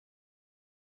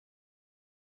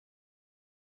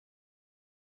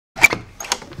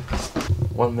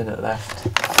1 minute left.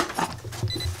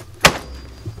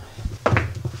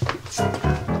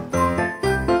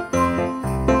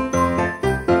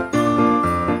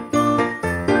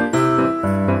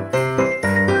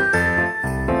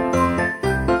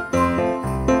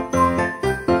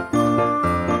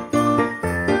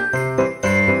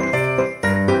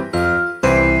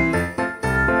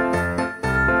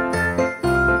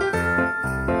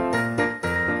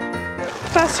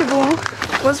 First of all,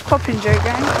 what's poppin', Joe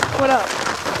gang? What up?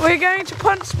 We're going to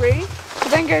Ponsbury to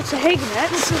then go to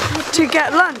Hagenet's to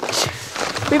get lunch.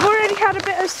 We've already had a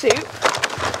bit of soup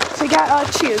to get our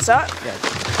cheers up. Yeah,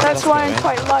 that's why I'm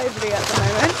quite lively at the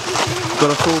moment. Got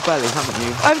a full belly, haven't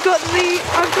you? I've got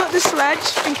the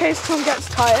sledge in case Tom gets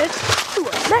tired. Ooh,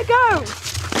 let go!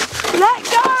 Let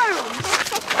go!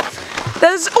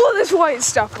 There's all this white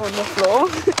stuff on the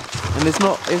floor. And it's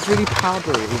really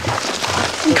powdery.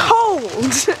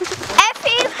 Cold! If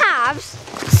you have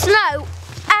snow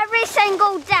every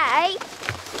single day,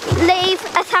 leave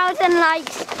 1,000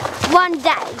 likes one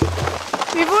day.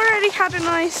 We've already had a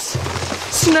nice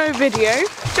snow video.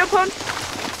 Jump on.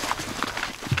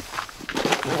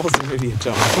 It wasn't really a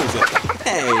jump, was it?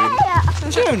 Hey!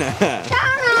 Jonah! Jonah!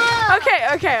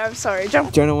 Okay, I'm sorry.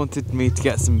 Jump. Jonah wanted me to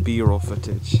get some B-roll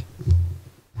footage.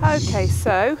 Okay,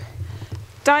 so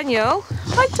Daniel,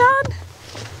 hi Dan,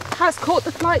 has caught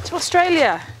the flight to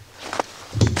Australia.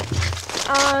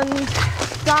 And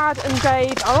Dad and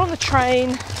Dave are on the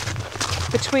train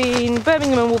between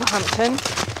Birmingham and Wolverhampton.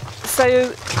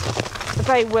 So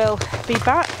they will be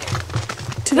back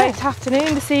late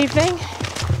afternoon, this evening.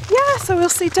 Yeah, so we'll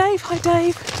see Dave. Hi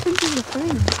Dave.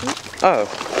 Oh,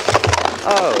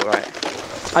 right.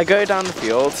 I go down the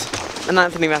field and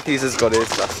Anthony Matthews has got his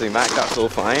sumac, that's all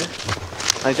fine.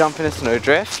 I jump in a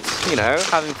snowdrift, you know,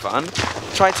 having fun.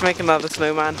 Try to make another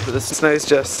snowman, but the snow's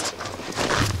just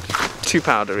too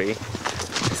powdery.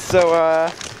 So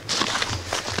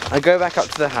I go back up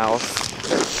to the house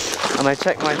and I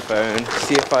check my phone,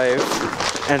 see if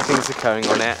anything's occurring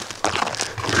on it.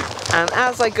 And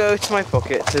as I go to my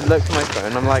pocket to look to my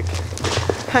phone, I'm like,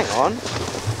 hang on,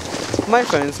 my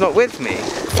phone's not with me.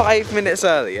 5 minutes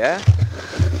earlier,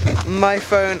 my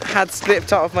phone had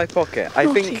slipped out of my pocket. I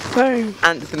think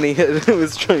Anthony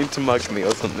was trying to mug me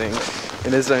or something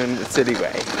in his own silly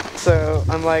way. So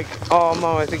I'm like, oh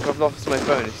Mum, I think I've lost my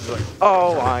phone. And she's like,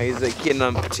 oh Isaac, you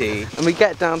numpty. And we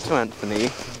get down to Anthony,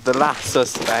 the last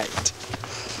suspect,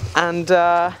 and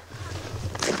I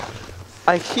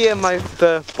hear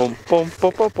the boom boom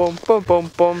boom boom boom boom boom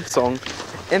boom song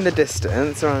in the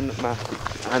distance around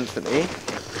Anthony.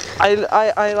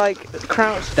 I like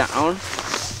crouch down.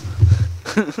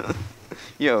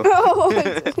 Yo. Oh.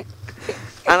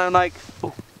 And I'm like,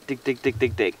 oh, dig dig dig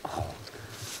dig dig. Oh.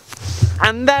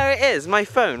 And there it is, my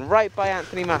phone, right by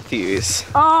Anthony Matthews.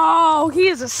 Oh, he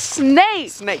is a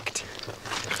snake. Snaked.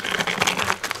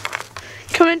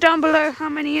 Comment down below how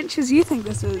many inches you think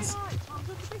this is.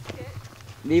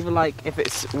 Leave a like if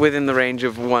it's within the range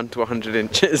of 1 to 100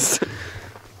 inches.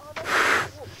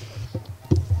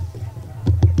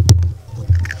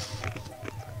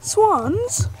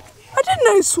 Swans? I didn't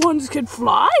know swans could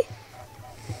fly.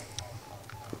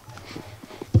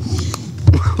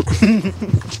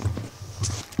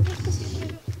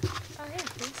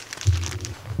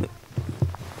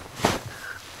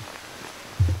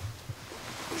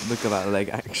 Look at that leg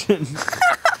action.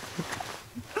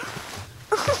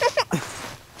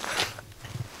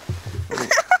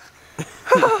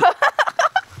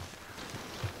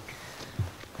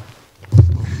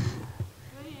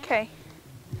 Okay.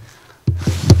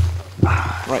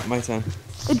 Right, my turn.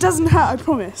 It doesn't hurt, I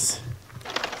promise.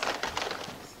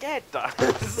 Yeah, it does.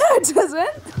 No, it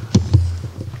doesn't.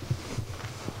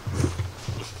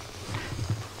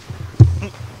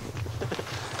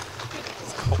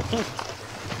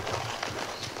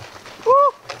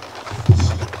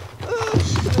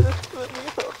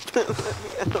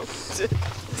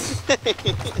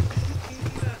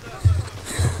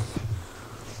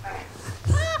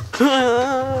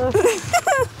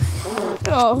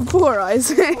 Oh, poor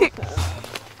Isaac.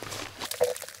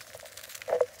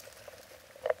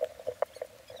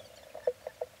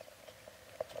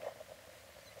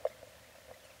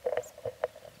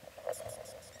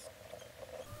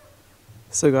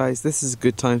 So guys, this is a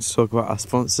good time to talk about our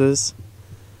sponsors.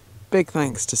 Big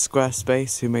thanks to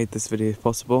Squarespace who made this video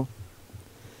possible.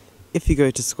 If you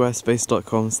go to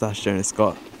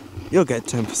squarespace.com/JonahScott, you'll get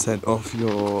 10% off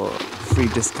your free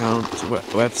discount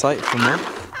website from them.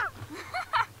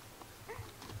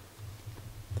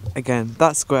 Again,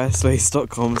 that's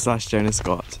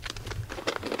squarespace.com/JonahScott.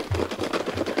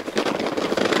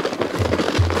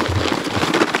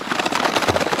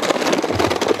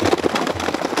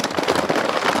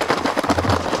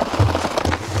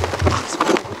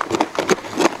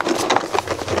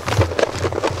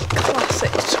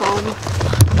 on.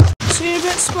 See you a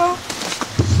bit, Spot.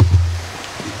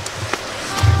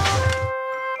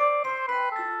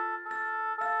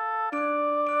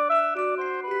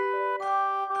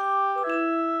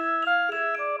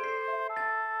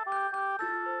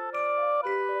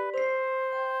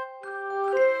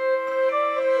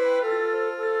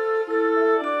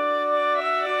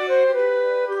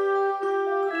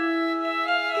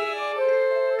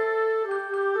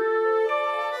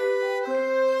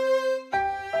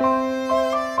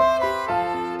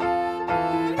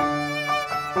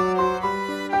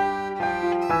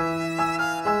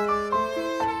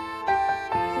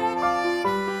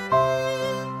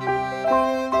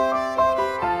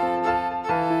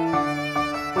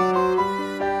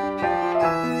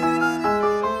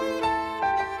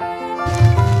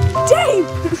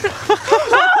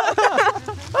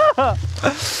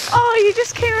 Oh, you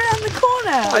just came around the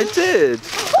corner. I did.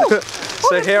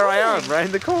 So here I am, round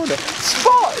the corner.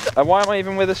 Spot! And why am I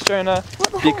even with us, Jonah?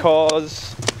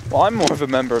 Because, well, I'm more of a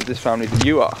member of this family than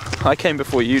you are. I came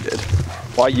before you did.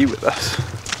 Why are you with us?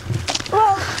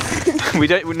 Well,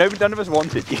 none of us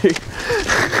wanted you.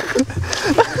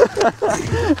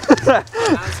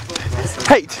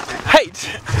 Hate!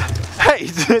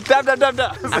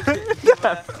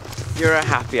 Damn. You're a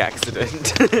happy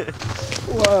accident.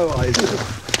 Whoa, Isaac.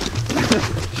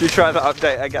 Should we try that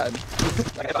update again?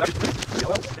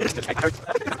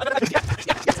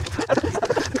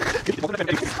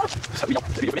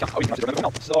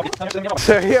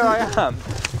 So here I am,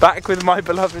 back with my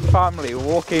beloved family,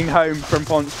 walking home from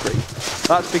Ponsbury.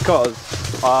 That's because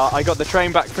I got the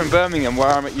train back from Birmingham, where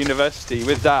I'm at university,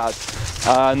 with Dad.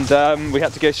 And we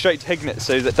had to go straight to Hignett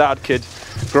so that Dad could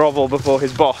grovel before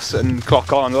his boss and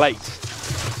clock on late.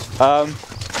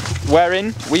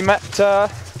 Wherein we met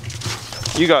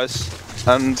you guys,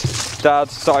 and Dad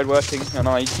started working and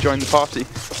I joined the party.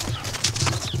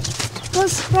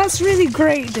 that's really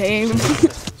great, Dave.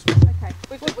 Okay,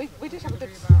 we just have a good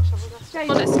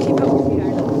shovel. Let's keep up with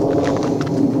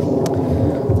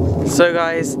you. So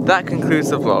guys, that concludes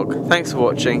the vlog. Thanks for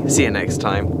watching. See you next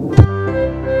time.